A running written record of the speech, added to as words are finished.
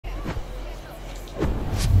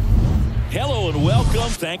Hello and welcome.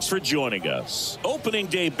 Thanks for joining us. Opening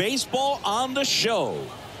day baseball on the show.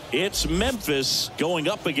 It's Memphis going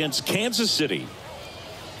up against Kansas City.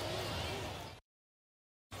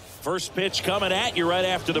 First pitch coming at you right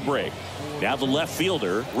after the break. Now the left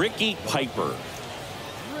fielder, Ricky Piper.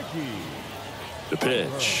 The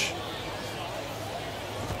pitch.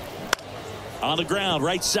 On the ground,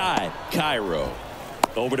 right side, Cairo.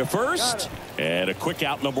 Over to first, and a quick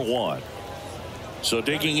out, number one. So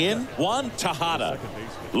digging in, Juan Tejada,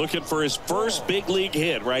 looking for his first big league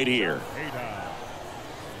hit right here.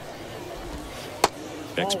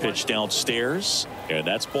 Next pitch downstairs, and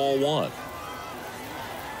that's ball one.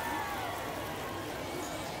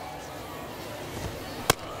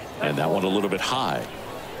 And that one a little bit high.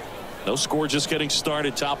 No score, just getting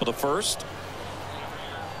started, top of the first.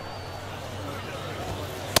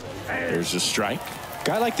 There's a strike.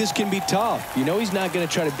 Guy like this can be tough. You know he's not going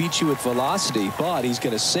to try to beat you with velocity, but he's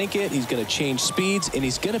going to sink it, he's going to change speeds, and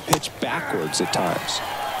he's going to pitch backwards at times.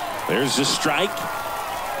 There's a strike.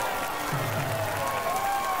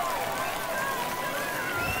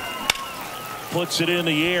 Puts it in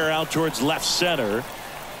the air out towards left center.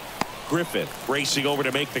 Griffith racing over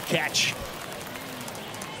to make the catch.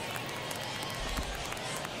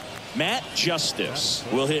 Matt Justice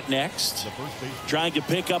will hit next, trying to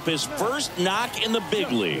pick up his first knock in the big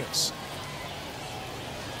leagues.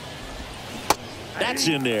 That's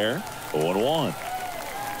in there. 0-1.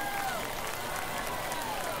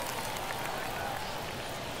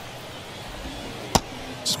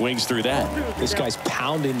 Swings through that. This guy's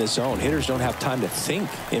pounding the zone. Hitters don't have time to think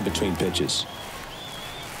in between pitches.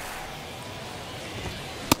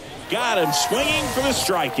 Got him swinging for the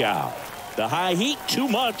strikeout. The high heat, too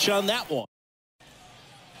much on that one.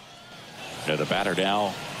 And the batter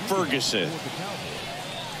now, Ferguson.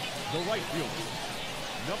 The right fielder,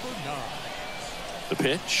 number 9. The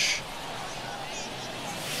pitch.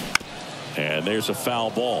 And there's a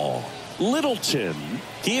foul ball. Littleton,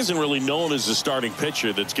 he isn't really known as a starting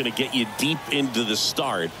pitcher that's going to get you deep into the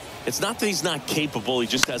start. It's not that he's not capable, he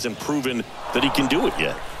just hasn't proven that he can do it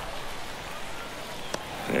yet.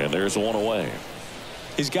 And there's one away.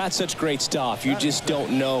 He's got such great stuff. You just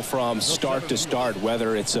don't know from start to start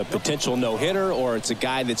whether it's a potential no-hitter or it's a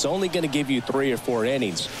guy that's only going to give you 3 or 4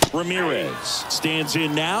 innings. Ramirez stands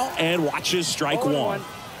in now and watches strike one.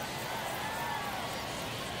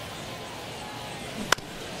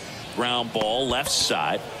 Ground ball left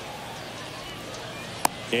side.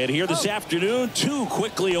 And here this afternoon, 2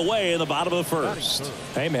 quickly away in the bottom of the first.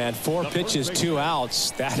 Hey, man, 4 pitches, 2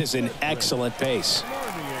 outs. That is an excellent pace.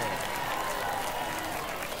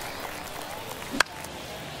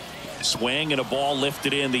 Swing and a ball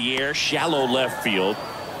lifted in the air, shallow left field.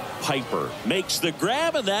 Piper makes the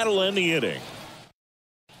grab, and that'll end the inning.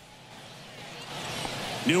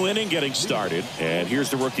 New inning getting started, and here's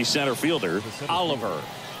the rookie center fielder, Oliver.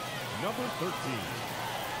 Number 13.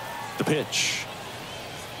 The pitch.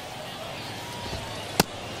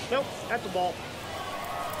 Nope, that's the ball.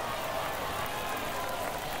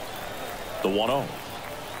 The 1-0.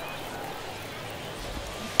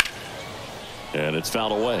 And it's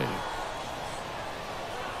fouled away.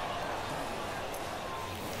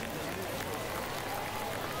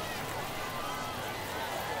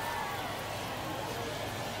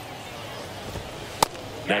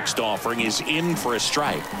 Next offering is in for a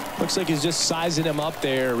strike. Looks like he's just sizing him up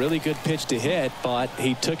there. Really good pitch to hit, but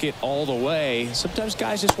he took it all the way. Sometimes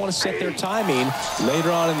guys just want to set their timing later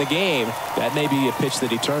on in the game. That may be a pitch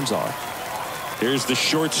that he turns on. Here's the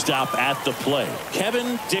shortstop at the plate,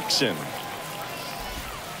 Kevin Dixon.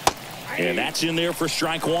 And that's in there for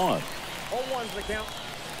strike one. 0-1's the count.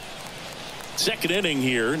 Second inning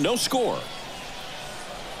here, no score.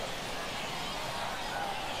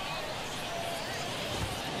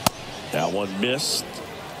 That one missed.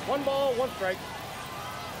 1 ball, 1 strike.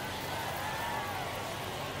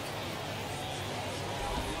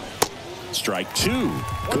 Strike 2.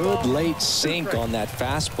 Good late sink on that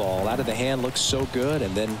fastball. Out of the hand, looks so good,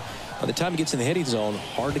 and then by the time he gets in the hitting zone,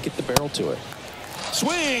 hard to get the barrel to it.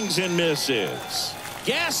 Swings and misses.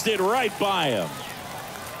 Gassed it right by him.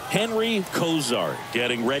 Henry Kozar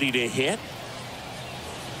getting ready to hit.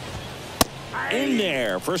 In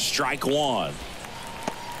there for strike one.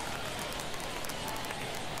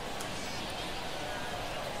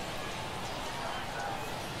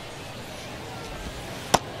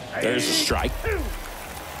 There's a strike.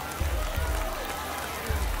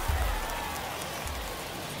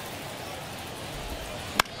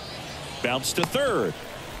 Bounce to third.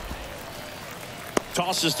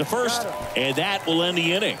 Tosses to first, and that will end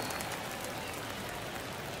the inning.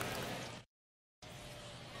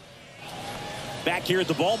 Back here at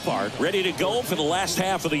the ballpark, ready to go for the last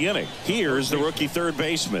half of the inning. Here's the rookie third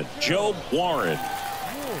baseman, Joe Warren.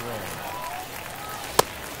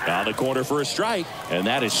 Down the corner for a strike, and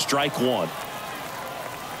that is strike one.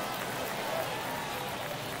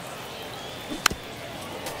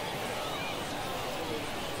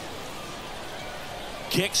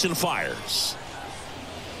 Kicks and fires.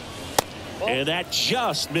 And that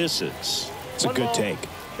just misses. It's a good take.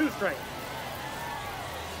 2 strikes.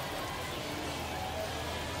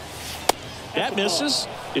 That misses.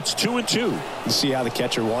 It's 2-2. You see how the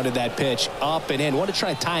catcher wanted that pitch up and in. Wanted to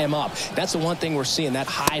try to tie him up. That's the one thing we're seeing, that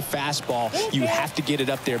high fastball. You have to get it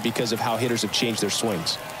up there because of how hitters have changed their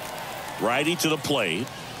swings. Righty to the plate.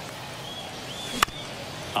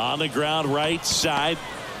 On the ground right side.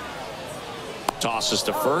 Tosses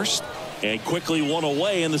to first. And quickly one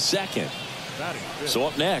away in the second. So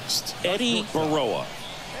up next, Eddie Baroa.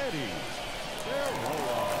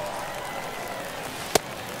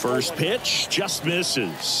 First pitch just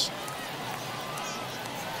misses.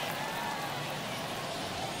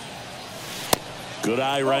 Good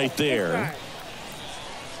eye right there.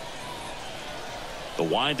 The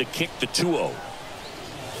wind to kick the 2-0.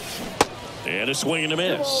 And a swing and a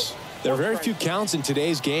miss. There are very few counts in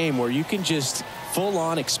today's game where you can just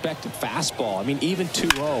full-on expected fastball. I mean, even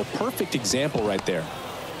 2-0. Perfect example right there.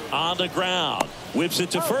 On the ground. Whips it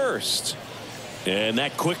to first. And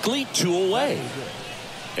that quickly 2 away.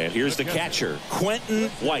 And here's the catcher, Quentin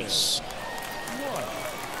Weiss.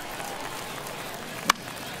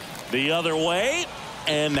 The other way,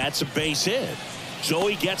 and that's a base hit. So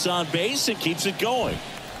he gets on base and keeps it going.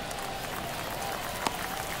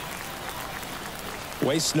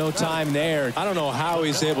 Wastes no time there. I don't know how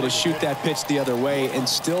he's able to shoot that pitch the other way and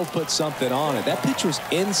still put something on it. That pitch was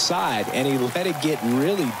inside, and he let it get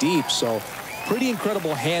really deep. So pretty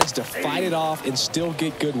incredible hands to fight it off and still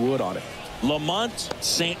get good wood on it. Lamont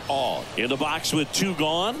St. Aug in the box with 2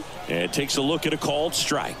 gone, and takes a look at a called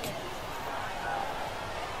strike.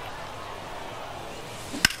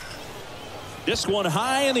 This one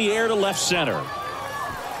high in the air to left center.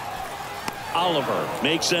 Oliver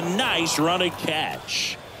makes a nice running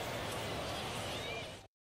catch.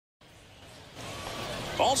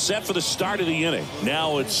 All set for the start of the inning.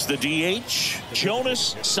 Now it's the DH,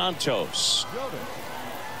 Jonas Santos.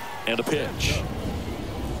 And a pitch.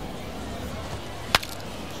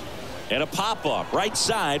 And a pop-up right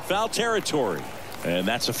side, foul territory. And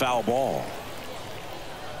that's a foul ball.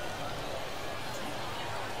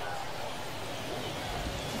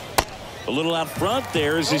 A little out front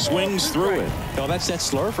there as he swings through it. No, that's that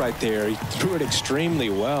slurve right there. He threw it extremely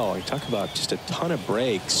well. You talk about just a ton of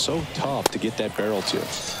breaks. So tough to get that barrel to.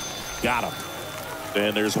 Got him.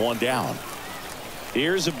 And there's one down.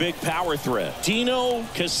 Here's a big power threat. Dino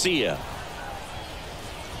Casilla.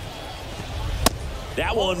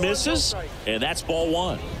 That one misses, and that's ball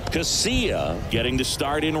one. Casilla getting to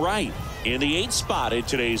start in right in the 8th spot in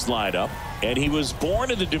today's lineup, and he was born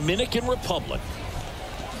in the Dominican Republic.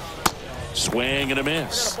 Swing and a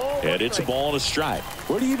miss, and it's a ball and a strike.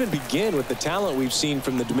 Where do you even begin with the talent we've seen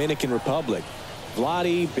from the Dominican Republic?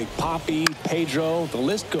 Vladdy, Big Papi, Pedro, the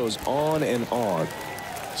list goes on and on.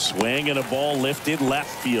 Swing and a ball lifted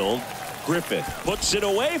left field. Griffith puts it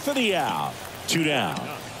away for the out. 2 down.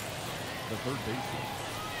 The third baseman,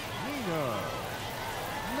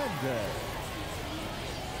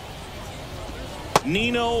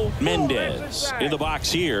 Nino Mendez in the box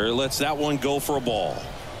here. Lets that one go for a ball.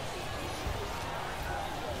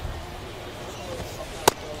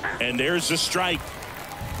 And there's the strike.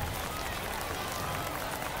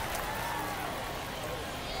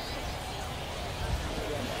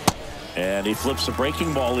 And he flips a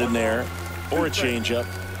breaking ball in there, or a changeup.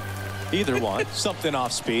 Either one. Something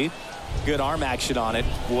off speed. Good arm action on it.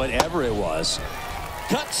 Whatever it was.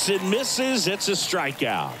 Cuts and misses. It's a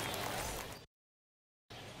strikeout.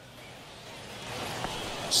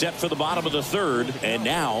 Set for the bottom of the 3rd, and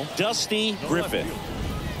now Dusty Griffith.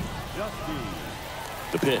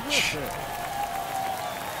 The pitch.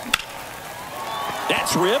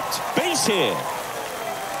 That's ripped. Base hit.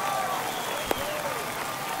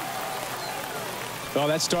 Well,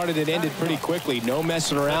 that started and ended pretty quickly. No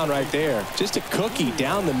messing around right there. Just a cookie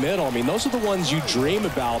down the middle. I mean, those are the ones you dream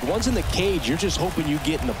about. The ones in the cage, you're just hoping you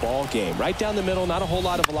get in the ball game. Right down the middle, not a whole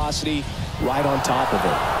lot of velocity. Right on top of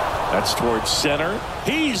it. That's towards center.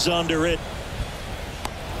 He's under it.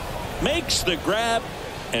 Makes the grab,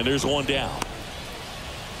 and there's one down.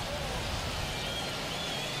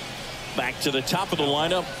 Back to the top of the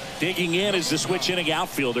lineup. Digging in is the switch inning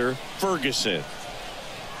outfielder, Ferguson.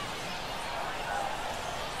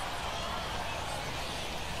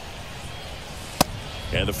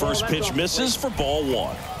 And the first pitch misses for ball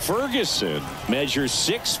one. Ferguson measures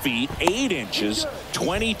 6 feet 8 inches,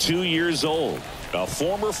 22 years old. A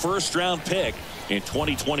former first-round pick in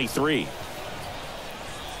 2023.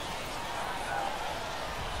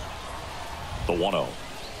 The 1-0.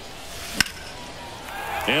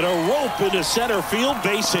 And a rope into center field,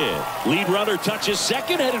 base hit. Lead runner touches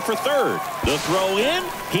second, headed for third. The throw in,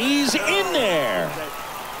 he's in there.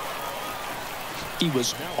 He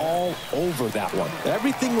was all over that one.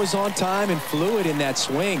 Everything was on time and fluid in that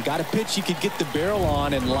swing. Got a pitch he could get the barrel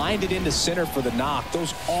on and lined it into center for the knock.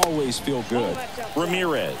 Those always feel good.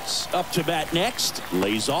 Ramirez up to bat next.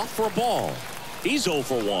 Lays off for a ball. He's 0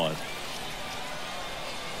 for 1.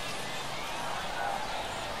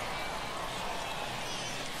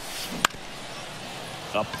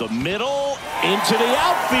 Up the middle, into the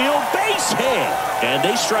outfield, base hit. And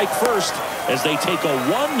they strike first as they take a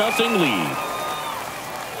 1-0 lead.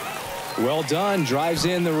 Well done, drives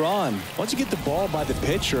in the run. Once you get the ball by the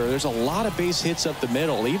pitcher, there's a lot of base hits up the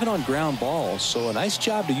middle, even on ground balls. So a nice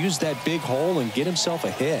job to use that big hole and get himself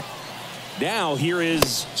a hit. Now here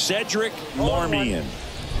is Cedric Marmion.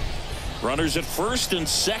 Runners at first and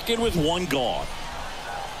second with 1 gone.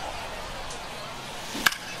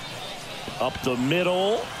 Up the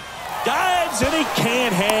middle, dives, and he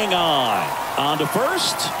can't hang on. On to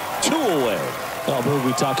first, 2 away. Well,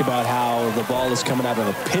 we talk about how the ball is coming out of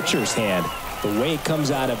a pitcher's hand. The way it comes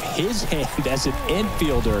out of his hand as an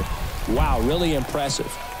infielder, wow, really impressive.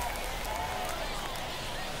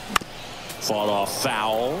 Fought off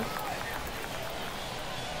foul.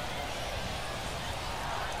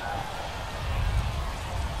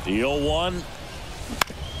 The 0-1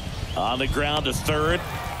 on the ground to third.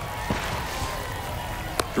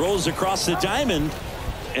 Throws across the diamond,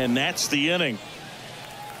 and that's the inning.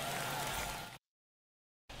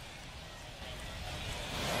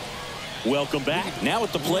 Welcome back. Now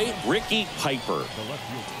at the plate, Ricky Piper.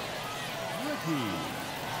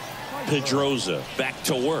 Pedroza back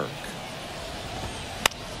to work.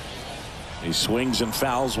 He swings and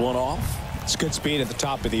fouls one off. It's good speed at the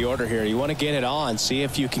top of the order here. You want to get it on, see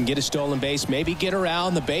if you can get a stolen base, maybe get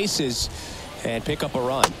around the bases and pick up a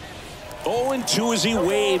run. 0-2 as he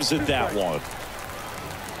waves at that one.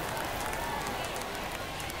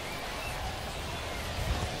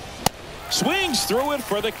 Swings through it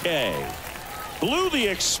for the K. Blew the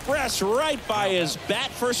express right by his bat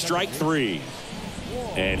for strike 3.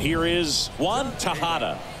 And here is Juan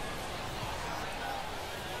Tejada.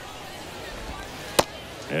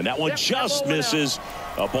 And that one just misses.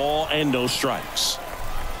 A ball and no strikes.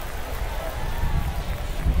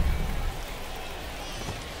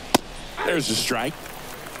 There's a strike.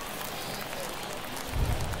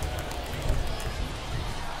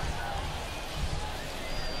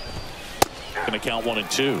 Going to count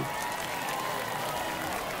 1-2.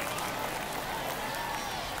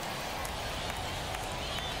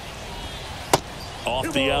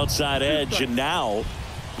 Off the outside edge, and now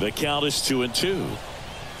the count is 2-2.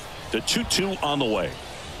 The 2-2 on the way.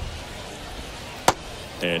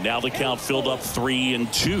 And now the count filled up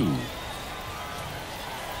 3-2.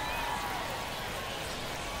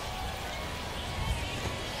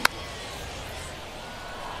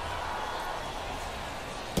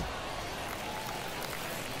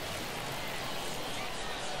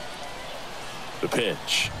 The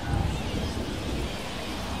pitch.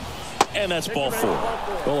 And that's ball 4.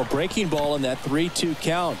 Well, a breaking ball in that 3-2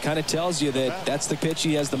 count kind of tells you that that's the pitch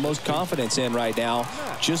he has the most confidence in right now.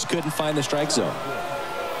 Just couldn't find the strike zone.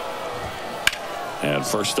 And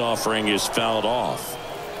first offering is fouled off.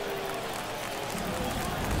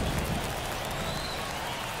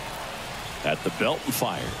 At the belt and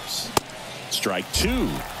fires. Strike 2.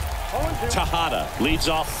 Tejada leads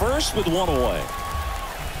off first with 1 away.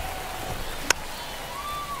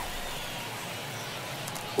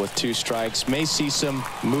 With 2 strikes, may see some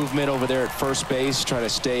movement over there at first base, try to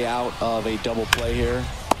stay out of a double play here.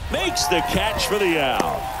 Makes the catch for the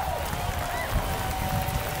out.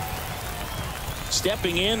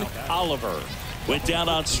 Stepping in, Oliver went down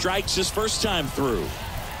on strikes his first time through.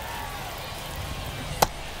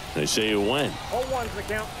 They say he went. 0-1's the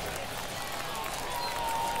count.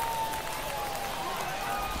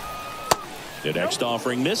 The next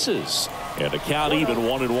offering misses, and the count even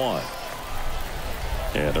 1-1.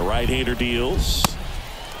 And the right-hander deals.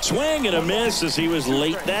 Swing and a miss as he was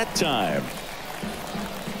late that time.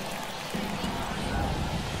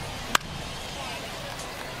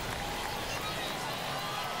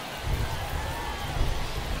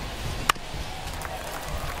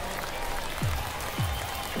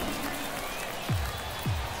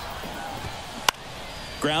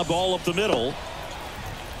 Ground ball up the middle.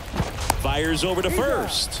 fires over to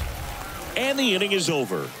first. And the inning is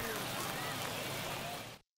over.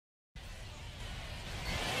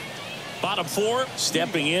 Bottom four,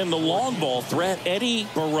 stepping in the long ball threat, Eddie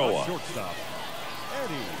Baroa. Shortstop,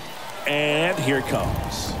 Eddie. And here it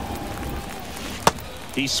comes.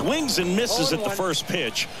 He swings and misses at the first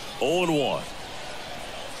pitch. 0-1.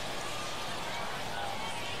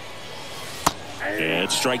 And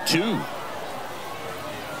strike two.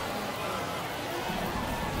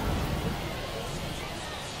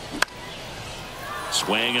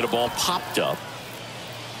 Swing and a ball popped up.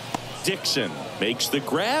 Dixon makes the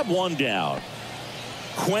grab, one down.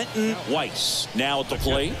 Quentin Weiss now at the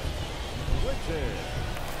plate.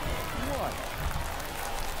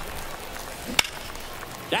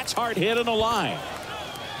 That's hard hit on the line.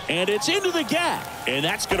 And it's into the gap. And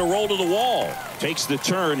that's going to roll to the wall. Takes the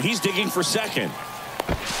turn. He's digging for second.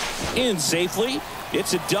 In safely.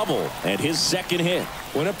 It's a double and his second hit.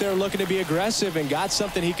 Went up there looking to be aggressive and got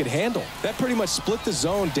something he could handle. That pretty much split the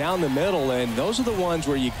zone down the middle, and those are the ones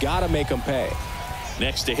where you got to make them pay.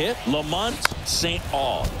 Next to hit, Lamont St.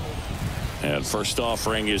 Aug. And first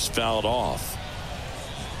offering is fouled off.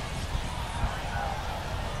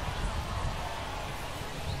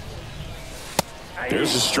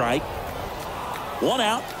 There's a strike. One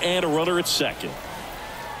out and a runner at second.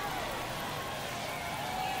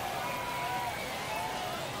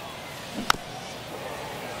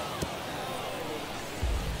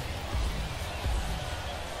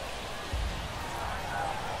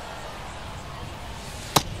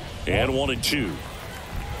 And 1-2.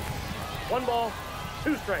 1 ball,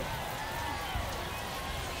 2 strikes.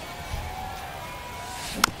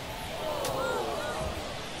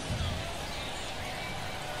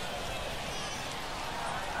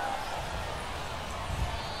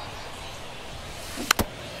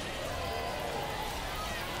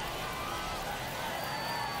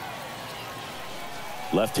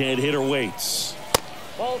 Left-hand hitter waits.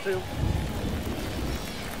 Ball 2.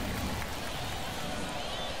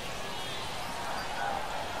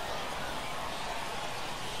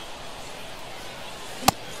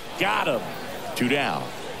 Got him. 2 down.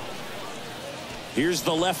 Here's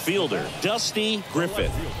the left fielder, Dusty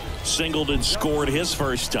Griffith. Singled and scored his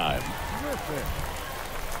first time.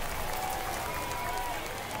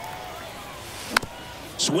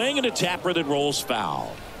 Swing and a tapper that rolls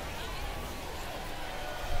foul.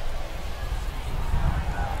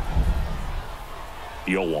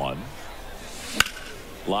 Yo one.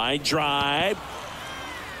 Line drive.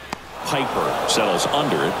 Piper settles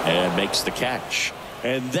under it and makes the catch.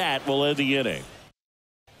 And that will end the inning.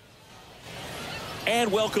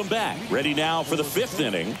 And welcome back. Ready now for the 5th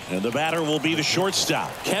inning. And the batter will be the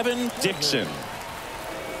shortstop, Kevin Dixon.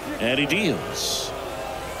 And he deals.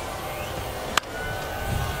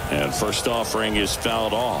 And first offering is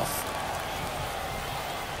fouled off.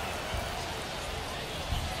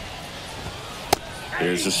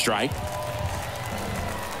 There's a strike.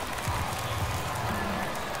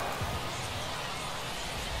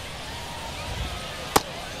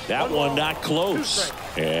 That one not close.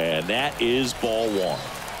 And that is ball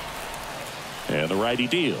 1. And the righty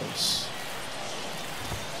deals.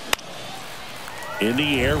 In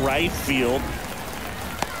the air, right field.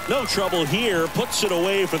 No trouble here. Puts it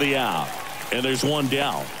away for the out. And there's 1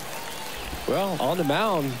 down. Well, on the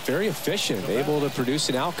mound, very efficient. Able to produce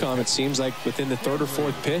an outcome, it seems like, within the 3rd or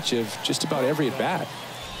 4th pitch of just about every at-bat.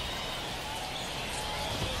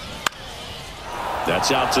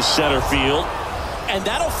 That's out to center field. And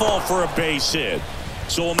that'll fall for a base hit.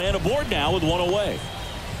 So a man aboard now with 1 away.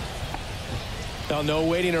 Now, no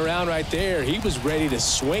waiting around right there. He was ready to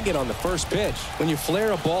swing it on the first pitch. When you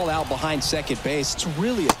flare a ball out behind second base, it's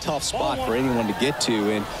really a tough spot for anyone to get to.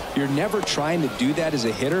 And you're never trying to do that as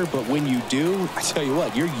a hitter. But when you do, I tell you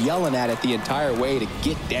what, you're yelling at it the entire way to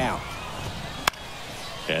get down.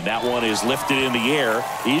 And that one is lifted in the air.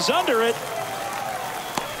 He's under it.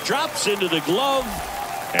 Drops into the glove.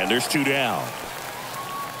 And there's 2 down.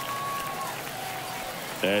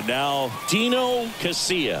 And now Dino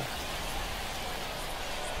Casilla.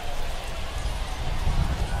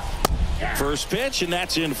 First pitch, and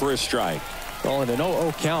that's in for a strike. Well, in an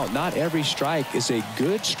 0-0 count, not every strike is a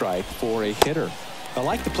good strike for a hitter. I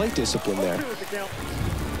like the plate discipline there.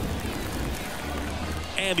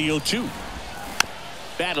 And the 0-2.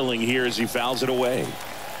 Battling here as he fouls it away.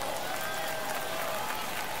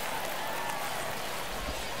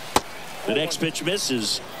 The next pitch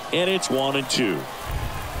misses, and it's 1-2.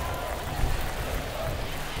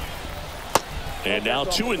 And now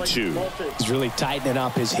 2-2. He's really tightening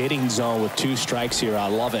up his hitting zone with 2 strikes here. I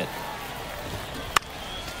love it.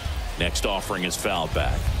 Next offering is fouled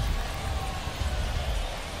back.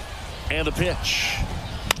 And the pitch.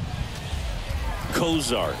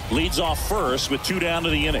 Kozar leads off first with 2 down to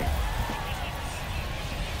the inning.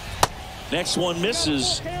 Next one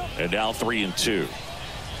misses, and now 3-2.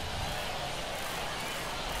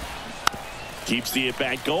 Keeps the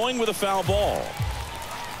at-bat going with a foul ball.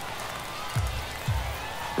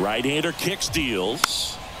 Right-hander kick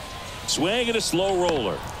steals. Swing and a slow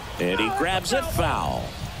roller. And he grabs it foul.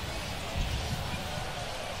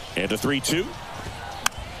 And a 3-2.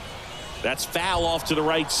 That's foul off to the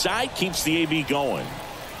right side. Keeps the AB going.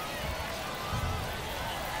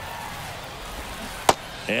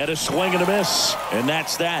 And a swing and a miss. And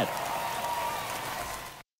that's that.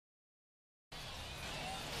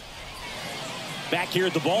 Back here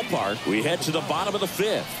at the ballpark, we head to the bottom of the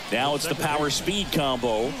 5th. Now it's the power speed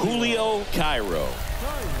combo. Julio, Cairo.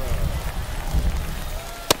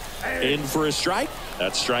 In for a strike.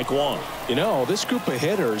 That's strike 1. You know, this group of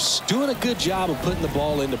hitters doing a good job of putting the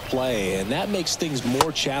ball into play, and that makes things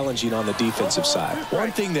more challenging on the defensive side.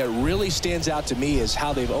 One thing that really stands out to me is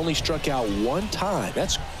how they've only struck out 1 time.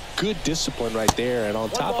 That's good discipline right there, and on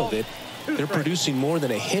top of it, they're producing more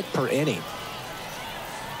than a hit per inning.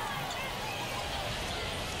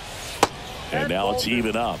 And now it's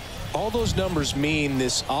even up. All those numbers mean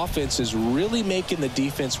this offense is really making the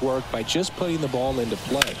defense work by just putting the ball into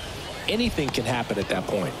play. Anything can happen at that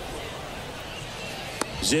point.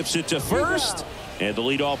 Zips it to first, and the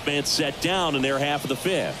leadoff man set down in their half of the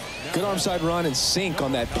 5th. Good arm side run and sink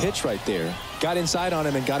on that pitch right there. Got inside on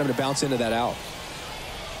him and got him to bounce into that out.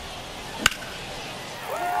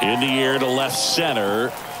 In the air to left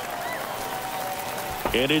center.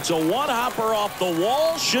 And it's a one-hopper off the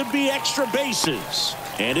wall. Should be extra bases.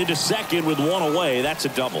 And into second with 1 away. That's a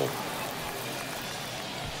double.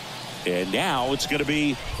 And now it's going to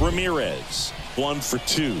be Ramirez. 1 for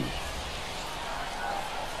 2.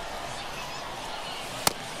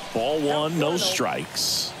 Ball 1, no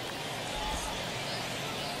strikes.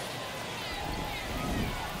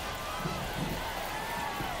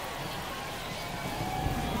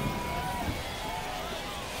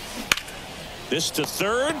 This to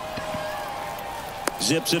third.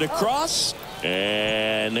 Zips it across.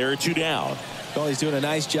 And there are 2 down. Well, he's doing a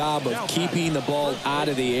nice job of keeping the ball out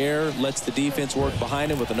of the air. Lets the defense work behind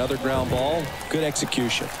him with another ground ball. Good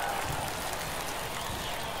execution.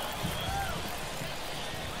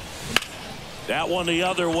 That one the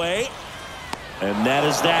other way. And that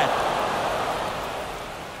is that.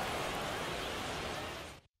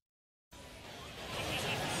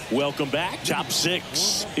 Welcome back. Top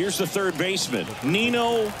 6. Here's the third baseman,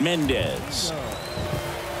 Nino Mendez.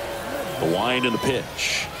 The wind and the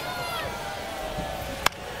pitch.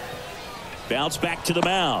 Bounce back to the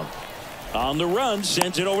mound. On the run,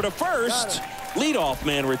 sends it over to first. Leadoff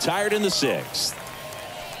man retired in the 6th.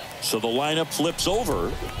 So the lineup flips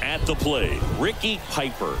over at the plate. Ricky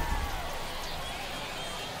Piper.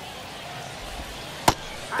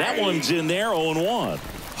 That one's in there, 0-1.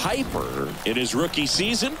 Piper, in his rookie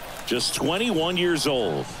season, just 21 years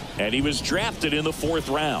old. And he was drafted in the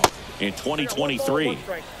 4th round in 2023.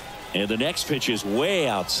 And the next pitch is way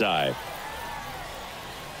outside.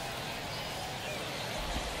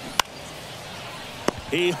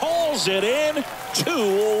 He hauls it in, 2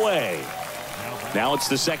 away. Now it's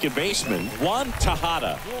the second baseman, Juan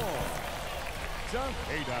Tejada.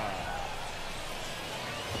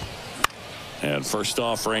 And first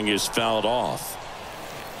offering is fouled off.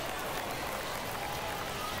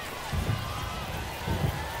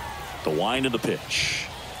 The wind of the pitch.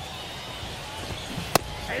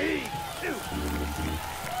 Hey,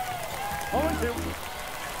 0-2.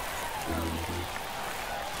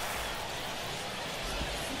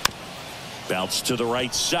 Bounce to the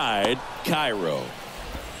right side. Cairo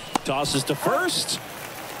tosses to first,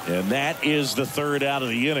 and that is the 3rd out of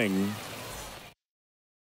the inning.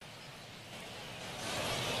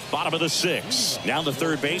 Bottom of the 6th. Now the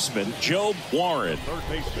third baseman, Joe Warren. Third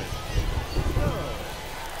baseman.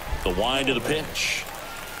 The wind of the pitch.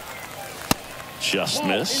 Just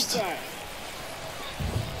missed. Inside.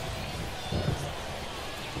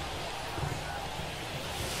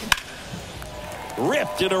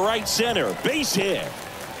 Ripped into right center. Base hit.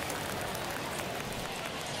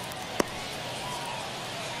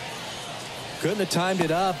 Couldn't have timed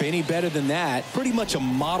it up any better than that. Pretty much a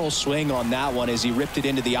model swing on that one as he ripped it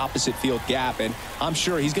into the opposite field gap. And I'm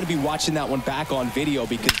sure he's going to be watching that one back on video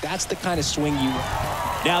because that's the kind of swing you...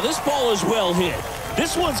 Now this ball is well hit.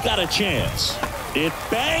 This one's got a chance. It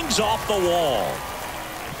bangs off the wall.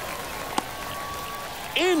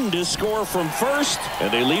 In to score from first,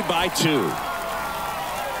 and they lead by 2.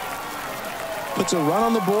 puts a run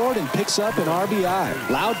on the board and picks up an RBI.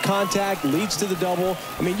 Loud contact leads to the double.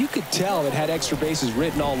 I mean, you could tell it had extra bases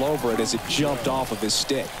written all over it as it jumped off of his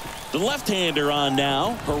stick. The left-hander on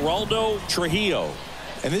now, Geraldo Trujillo.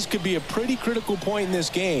 And this could be a pretty critical point in this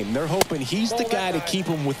game. They're hoping he's the guy to keep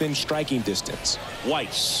him within striking distance.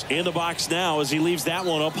 Weiss in the box now as he leaves that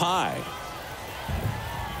one up high.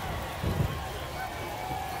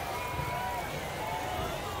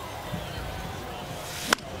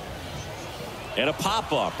 And a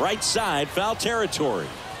pop-up right side, foul territory.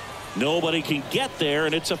 Nobody can get there,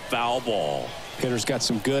 and it's a foul ball. Hitter's got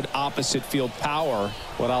some good opposite field power.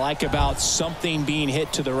 What I like about something being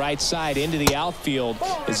hit to the right side into the outfield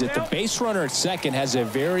is that the base runner at second has a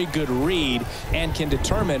very good read and can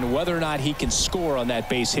determine whether or not he can score on that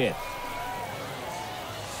base hit.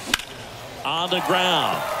 On the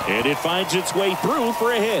ground, and it finds its way through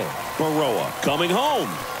for a hit. Baroa coming home.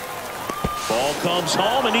 Ball comes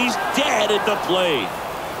home, and he's dead at the plate.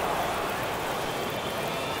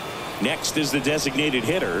 Next is the designated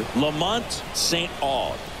hitter, Lamont St.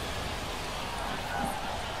 Aug.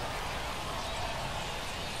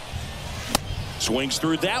 Swings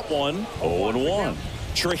through that one, 0-1.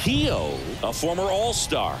 Trujillo, a former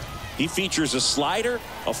All-Star. He features a slider,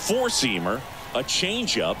 a four-seamer, a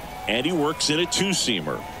changeup, and he works in a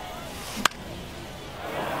two-seamer.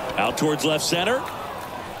 Out towards left center.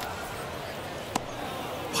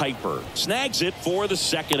 Piper snags it for the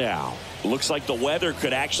second out. Looks like the weather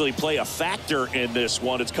could actually play a factor in this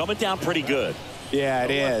one. It's coming down pretty good. Yeah,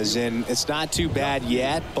 it is, and it's not too bad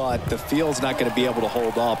yet, but the field's not going to be able to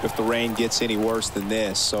hold up if the rain gets any worse than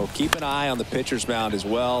this. So keep an eye on the pitcher's mound as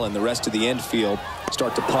well, and the rest of the infield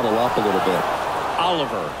start to puddle up a little bit.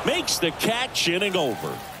 Oliver makes the catch, inning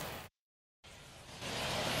over.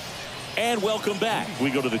 And welcome back.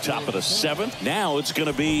 We go to the top of the seventh. Now it's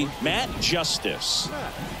going to be Matt Justice.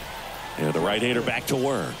 And the right-hander back to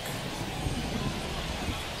work.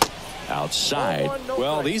 Outside.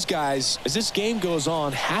 Well, these guys, as this game goes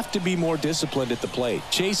on, have to be more disciplined at the plate.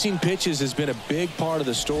 Chasing pitches has been a big part of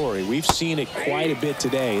the story. We've seen it quite a bit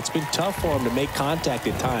today. It's been tough for them to make contact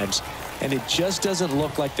at times, and it just doesn't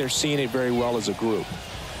look like they're seeing it very well as a group.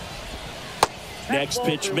 Next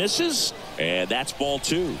pitch misses, and that's ball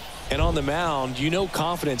two. And on the mound, you know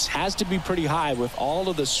confidence has to be pretty high with all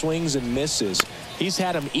of the swings and misses. He's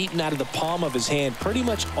had them eaten out of the palm of his hand pretty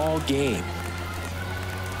much all game.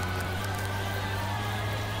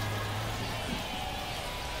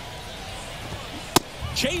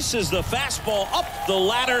 Chases the fastball up the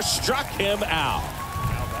ladder, struck him out.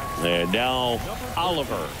 And now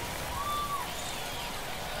Oliver.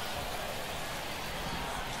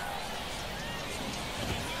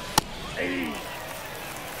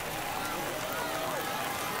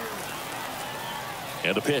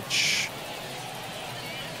 And a pitch.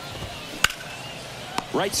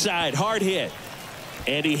 Right side, hard hit.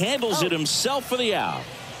 And he handles it himself for the out.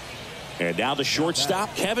 And now the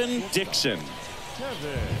shortstop, Kevin Dixon.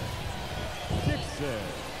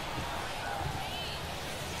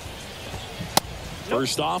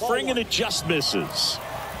 First offering, and it just misses.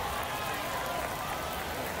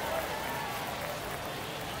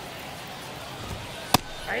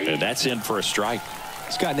 And that's in for a strike.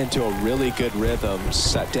 He's gotten into a really good rhythm,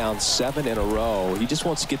 set down 7 in a row. He just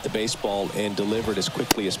wants to get the baseball and deliver it as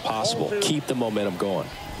quickly as possible. Keep the momentum going.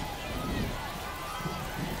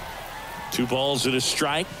 2 balls and a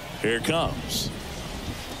strike. Here it comes.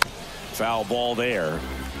 Foul ball there.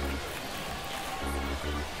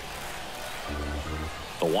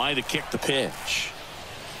 The wind to kick the pitch.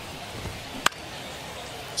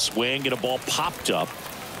 Swing and a ball popped up.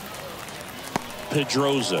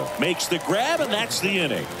 Pedroza makes the grab, and that's the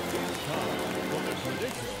inning.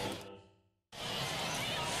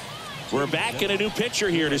 We're back in a new pitcher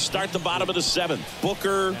here to start the bottom of the 7th.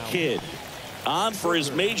 Booker Kidd on for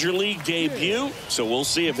his major league debut, so we'll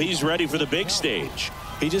see if he's ready for the big stage.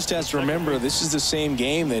 He just has to remember this is the same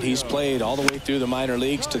game that he's played all the way through the minor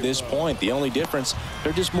leagues to this point. The only difference,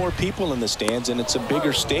 there are just more people in the stands and it's a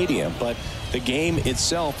bigger stadium, but the game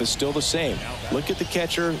itself is still the same. Look at the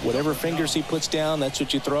catcher, whatever fingers he puts down, that's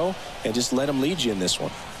what you throw, and just let him lead you in this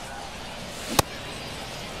one.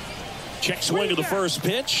 Check swing of the first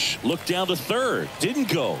pitch. Look down to third. Didn't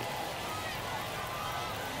go.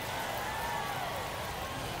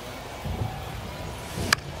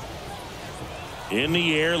 In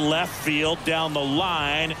the air, left field, down the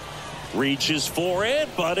line. Reaches for it,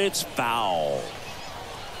 but it's foul.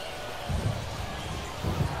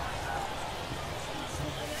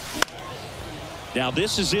 Now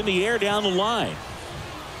this is in the air down the line.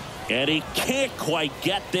 And he can't quite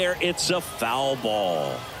get there. It's a foul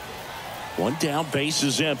ball. One down, base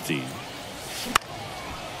is empty.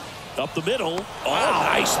 Up the middle. Oh,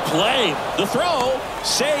 nice play. The throw,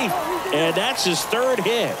 safe, and that's his third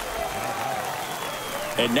hit.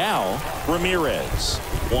 And now, Ramirez,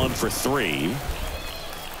 1 for 3.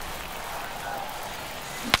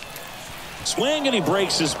 Swing, and he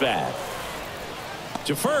breaks his bat.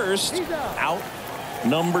 To first, out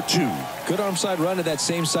number 2. Good arm side run to that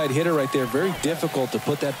same side hitter right there. Very difficult to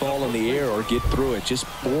put that ball in the air or get through it. Just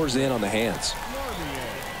bores in on the hands.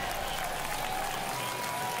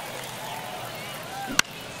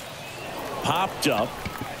 Popped up.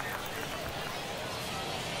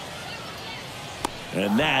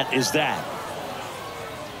 And that is that.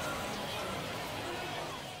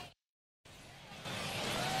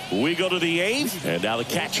 We go to the 8th, and now the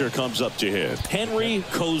catcher comes up to hit. Henry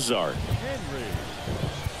Cozart.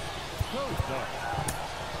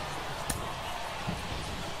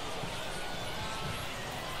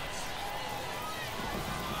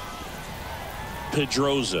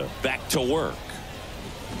 Pedroza back to work.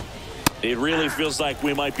 It really feels like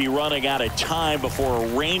we might be running out of time before a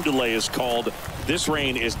rain delay is called. This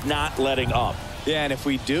rain is not letting up. Yeah, and if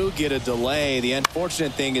we do get a delay, the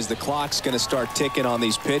unfortunate thing is the clock's going to start ticking on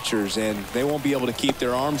these pitchers, and they won't be able to keep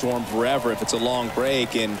their arms warm forever if it's a long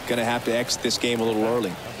break, and going to have to exit this game a little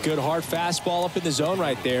early. Good hard fastball up in the zone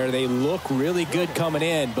right there. They look really good coming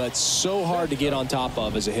in, but so hard to get on top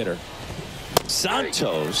of as a hitter.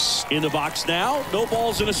 Santos in the box now. No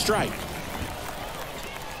balls and a strike.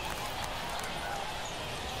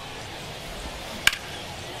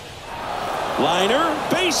 Liner,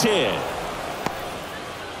 base hit.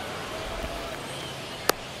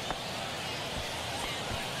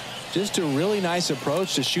 Just a really nice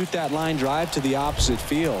approach to shoot that line drive to the opposite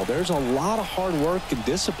field. There's a lot of hard work and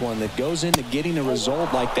discipline that goes into getting a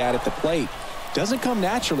result like that at the plate. Doesn't come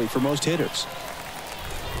naturally for most hitters.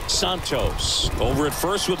 Santos over at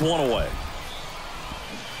first with 1 away.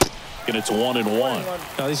 And it's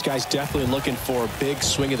 1-1. Now these guys definitely looking for a big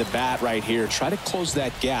swing of the bat right here. Try to close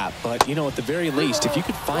that gap. But, you know, at the very least, if you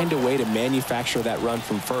could find a way to manufacture that run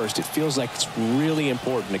from first, it feels like it's really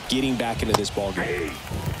important to getting back into this ball game.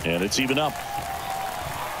 And it's even up.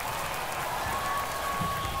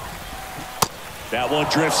 That one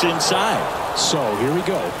drifts inside. So here we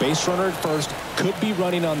go. Base runner at first. Could be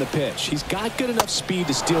running on the pitch. He's got good enough speed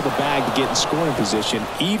to steal the bag to get in scoring position,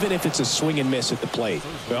 even if it's a swing and miss at the plate.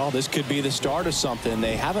 Well, this could be the start of something.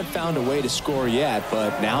 They haven't found a way to score yet,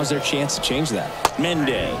 but now's their chance to change that.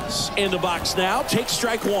 Mendez in the box now. Takes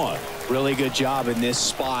strike 1. Really good job in this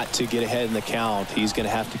spot to get ahead in the count. He's going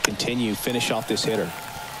to have to continue, finish off this hitter.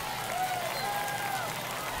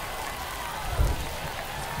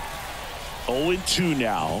 Oh, 2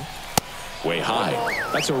 now. Way high.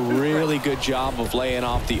 That's a really good job of laying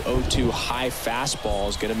off the 0-2 high fastball.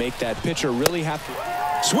 Is going to make that pitcher really have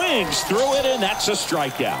to. Swings through it, and that's a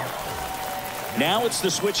strikeout. Now it's the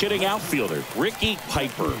switch hitting outfielder, Ricky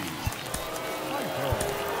Piper.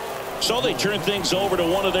 So they turn things over to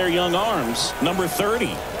one of their young arms, number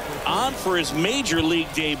 30. On for his major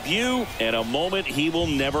league debut, and a moment he will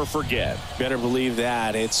never forget. Better believe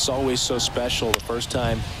that. It's always so special the first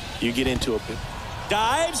time you get into a pit.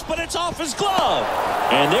 Dives, but it's off his glove.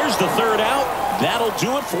 And there's the 3rd out. That'll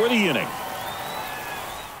do it for the inning.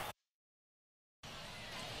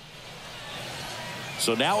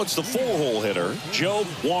 So now it's the 4-hole hitter, Joe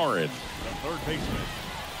Warren. The third baseman,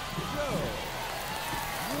 Joe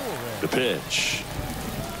Warren. The pitch.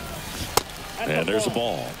 And there's a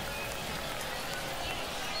ball.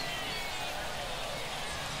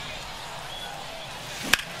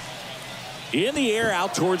 In the air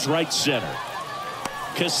out towards right center.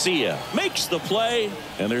 Casilla makes the play,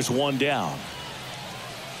 and there's 1 down.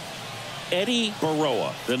 Eddie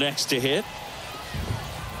Baroa, the next to hit.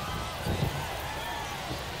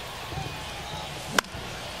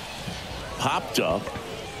 Popped up.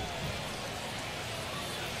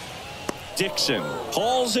 Dixon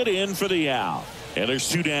hauls it in for the out, and there's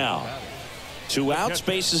 2 down. 2 outs,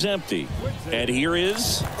 base is empty. And here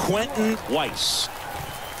is Quentin Weiss.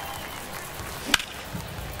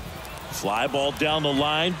 Fly ball down the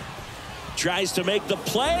line. Tries to make the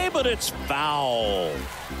play, but it's foul.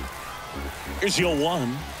 Here's the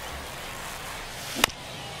 0-1.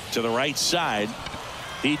 To the right side.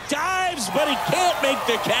 He dives, but he can't make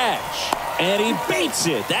the catch. And he beats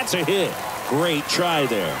it. That's a hit. Great try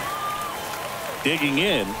there. Digging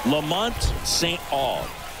in, Lamont St. Aug.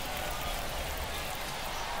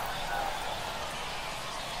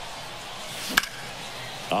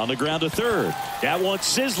 On the ground to third. That one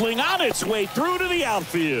sizzling on its way through to the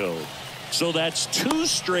outfield. So that's 2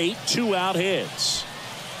 straight 2-out hits.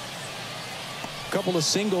 Couple of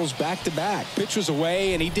singles back-to-back. Pitch was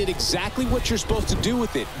away, and he did exactly what you're supposed to do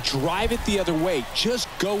with it. Drive it the other way. Just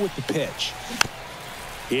go with the pitch.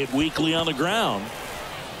 Hit weakly on the ground.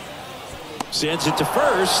 Sends it to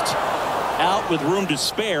first. Out with room to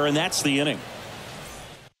spare, and that's the inning.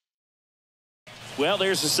 Well,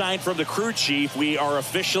 there's a sign from the crew chief. We are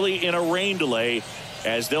officially in a rain delay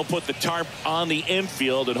as they'll put the tarp on the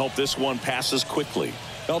infield and hope this one passes quickly.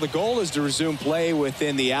 Well, the goal is to resume play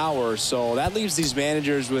within the hour, so that leaves these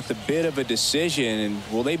managers with a bit of a decision. And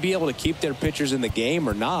will they be able to keep their pitchers in the game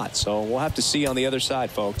or not? So we'll have to see on the other side,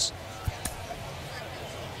 folks.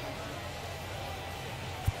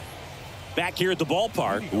 Back here at the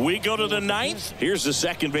ballpark, we go to the ninth. Here's the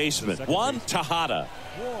second baseman, Juan Tejada.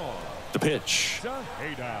 The pitch.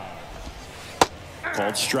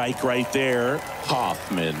 Called strike right there.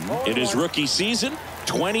 Hoffman in his rookie season,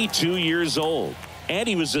 22 years old. And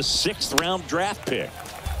he was a 6th-round draft pick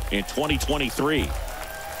in 2023.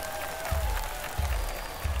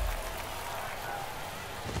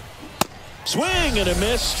 Swing and a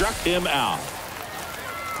miss, struck him out.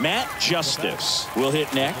 Matt Justice will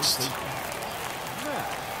hit next.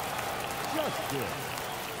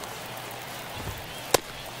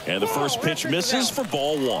 And the first pitch misses for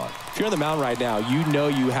ball 1. If you're on the mound right now, you know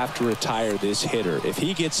you have to retire this hitter. If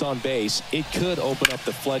he gets on base, it could open up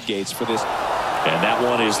the floodgates for this. And that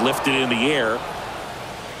one is lifted in the air.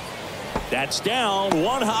 That's down.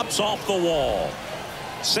 One hops off the wall.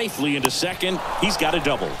 Safely into second. He's got a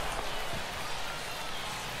double.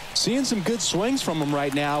 Seeing some good swings from him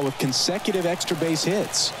right now with consecutive extra base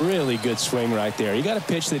hits. Really good swing right there. He got a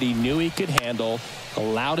pitch that he knew he could handle,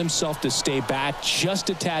 allowed himself to stay back just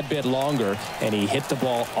a tad bit longer, and he hit the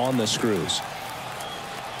ball on the screws.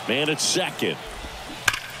 Man at second.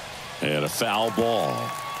 And a foul ball.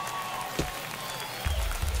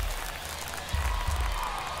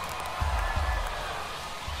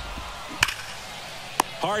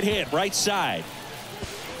 Hard hit, right side.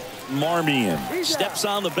 Marmion steps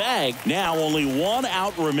on the bag. Now only 1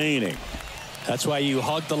 out remaining. That's why you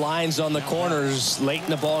hug the lines on the corners late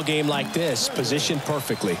in the ball game like this. Positioned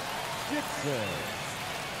perfectly.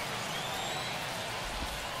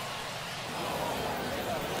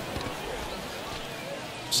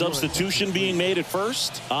 Substitution being made at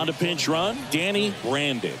first. On to pinch run, Danny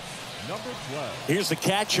Brandon. Here's the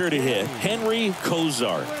catcher to hit, Henry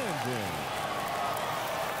Kozart.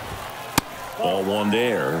 Ball 1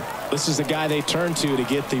 there. This is the guy they turn to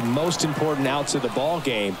get the most important outs of the ball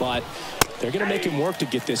game, but they're going to make him work to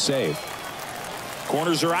get this save.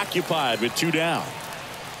 Corners are occupied with 2 down.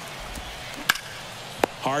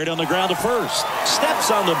 Hard on the ground to first.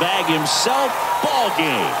 Steps on the bag himself. Ball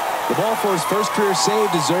game. The ball for his first career save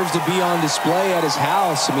deserves to be on display at his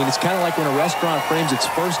house. I mean, it's kind of like when a restaurant frames its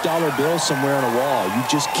first dollar bill somewhere on a wall. You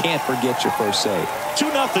just can't forget your first save.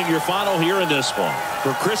 2-0 your final here in this one.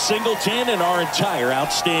 For Chris Singleton and our entire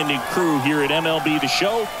outstanding crew here at MLB The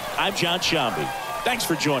Show, I'm John Shambi. Thanks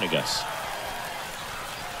for joining us.